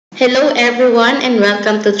Hello everyone and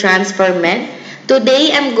welcome to TransforMed.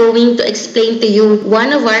 Today I'm going to explain to you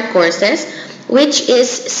one of our courses, which is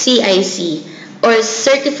CIC or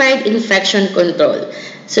Certified Infection Control.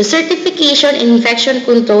 So certification in infection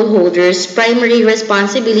control holders' primary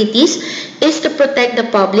responsibilities is to protect the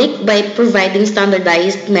public by providing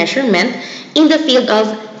standardized measurement in the field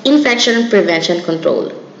of infection prevention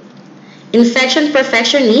control. Infection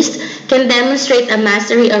perfectionists can demonstrate a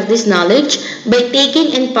mastery of this knowledge by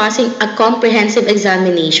taking and passing a comprehensive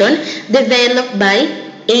examination developed by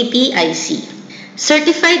APIC.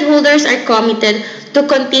 Certified holders are committed to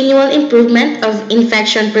continual improvement of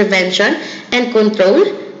infection prevention and control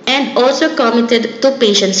and also committed to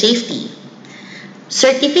patient safety.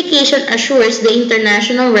 Certification assures the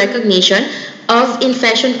international recognition of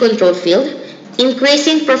infection control field,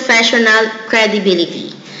 increasing professional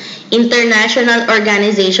credibility. International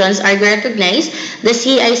organizations are recognized the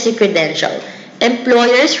CIC credential.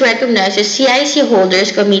 Employers recognize the CIC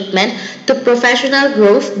holders' commitment to professional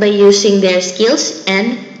growth by using their skills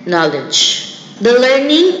and knowledge. The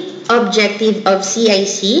learning objective of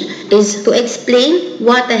CIC is to explain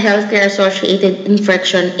what a healthcare-associated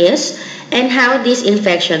infection is and how these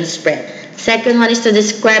infections spread. Second one is to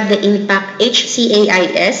describe the impact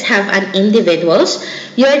HCAIs have on individuals,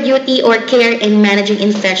 your duty or care in managing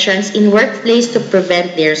infections in workplace to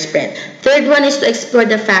prevent their spread. Third one is to explore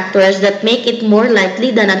the factors that make it more likely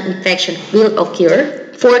that an infection will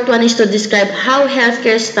occur. Fourth one is to describe how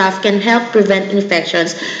healthcare staff can help prevent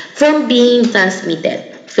infections from being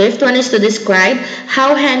transmitted. Fifth one is to describe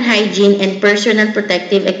how hand hygiene and personal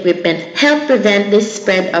protective equipment help prevent this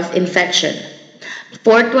spread of infection.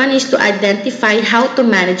 Fourth one is to identify how to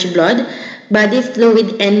manage blood, body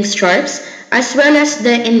fluid and swabs, as well as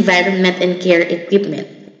the environment and care equipment.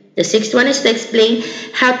 The sixth one is to explain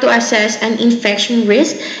how to assess an infection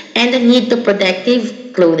risk and the need to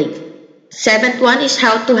protective clothing. Seventh one is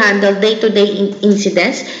how to handle day-to-day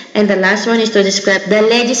incidents. And the last one is to describe the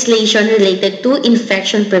legislation related to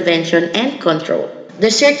infection prevention and control. The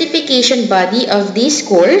certification body of this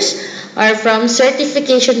course are from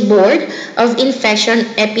Certification Board of Infection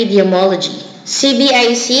Epidemiology.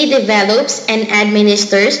 CBIC develops and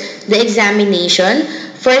administers the examination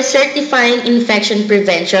for certifying infection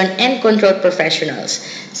prevention and control professionals.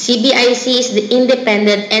 CBIC is the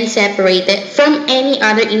independent and separated from any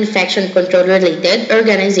other infection control related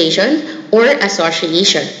organization or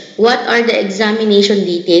association. What are the examination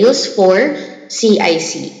details for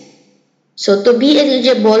CIC? So to be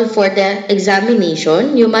eligible for the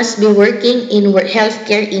examination, you must be working in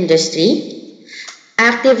healthcare industry,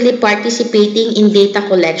 actively participating in data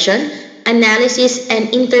collection, analysis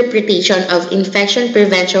and interpretation of infection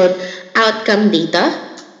prevention outcome data,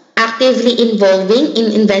 actively involving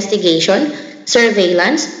in investigation,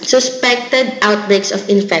 surveillance, suspected outbreaks of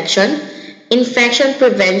infection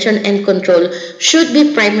prevention and control should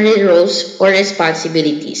be primary roles or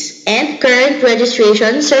responsibilities, and current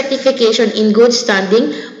registration, certification in good standing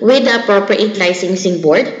with the appropriate licensing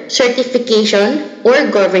board, certification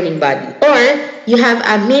or governing body, or you have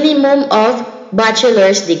a minimum of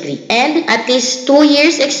bachelor's degree and at least 2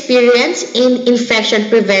 years experience in infection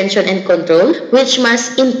prevention and control, which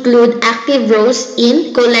must include active roles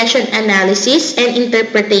in collection, analysis, and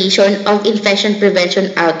interpretation of infection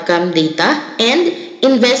prevention outcome data and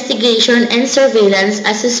investigation and surveillance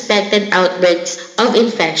of suspected outbreaks of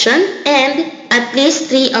infection, and at least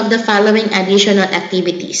 3 of the following additional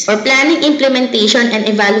activities: or planning, implementation, and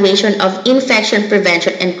evaluation of infection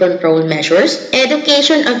prevention and control measures,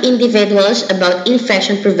 education of individuals about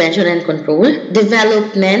infection prevention and control,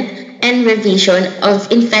 development and revision of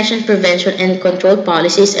infection prevention and control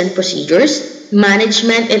policies and procedures,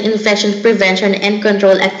 management and infection prevention and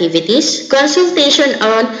control activities, consultation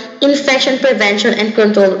on infection prevention and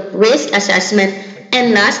control risk assessment,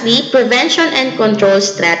 and lastly, prevention and control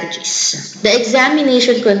strategies. The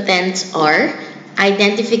examination contents are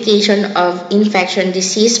identification of infection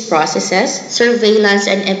disease processes, surveillance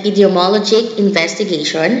and epidemiologic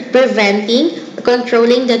investigation, preventing,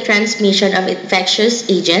 controlling the transmission of infectious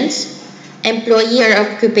agents, employee or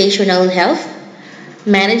occupational health,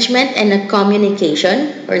 management and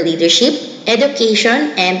communication or leadership,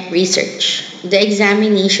 education, and research. The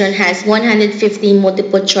examination has 150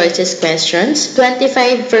 multiple choices questions,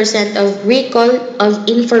 25% of recall of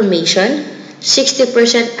information,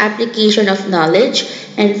 60% application of knowledge,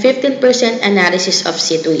 and 15% analysis of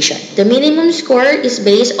situation. The minimum score is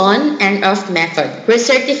based on and-of method.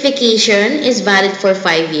 Recertification is valid for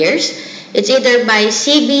 5 years. It's either by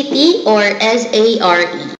CBT or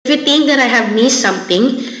SARE. If you think that I have missed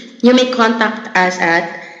something, you may contact us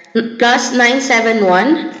at plus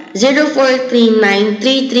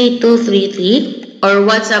 971-0439-33233 or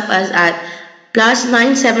WhatsApp us at plus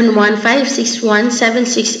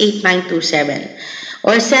 971-561-768-927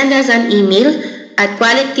 or send us an email at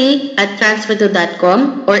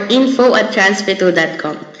quality@transpeto.com or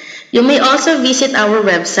info@transpeto.com. You may also visit our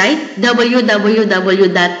website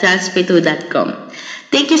www.transpeto.com.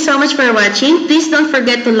 Thank you so much for watching. Please don't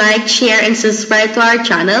forget to like, share, and subscribe to our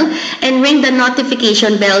channel and ring the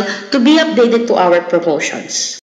notification bell to be updated to our promotions.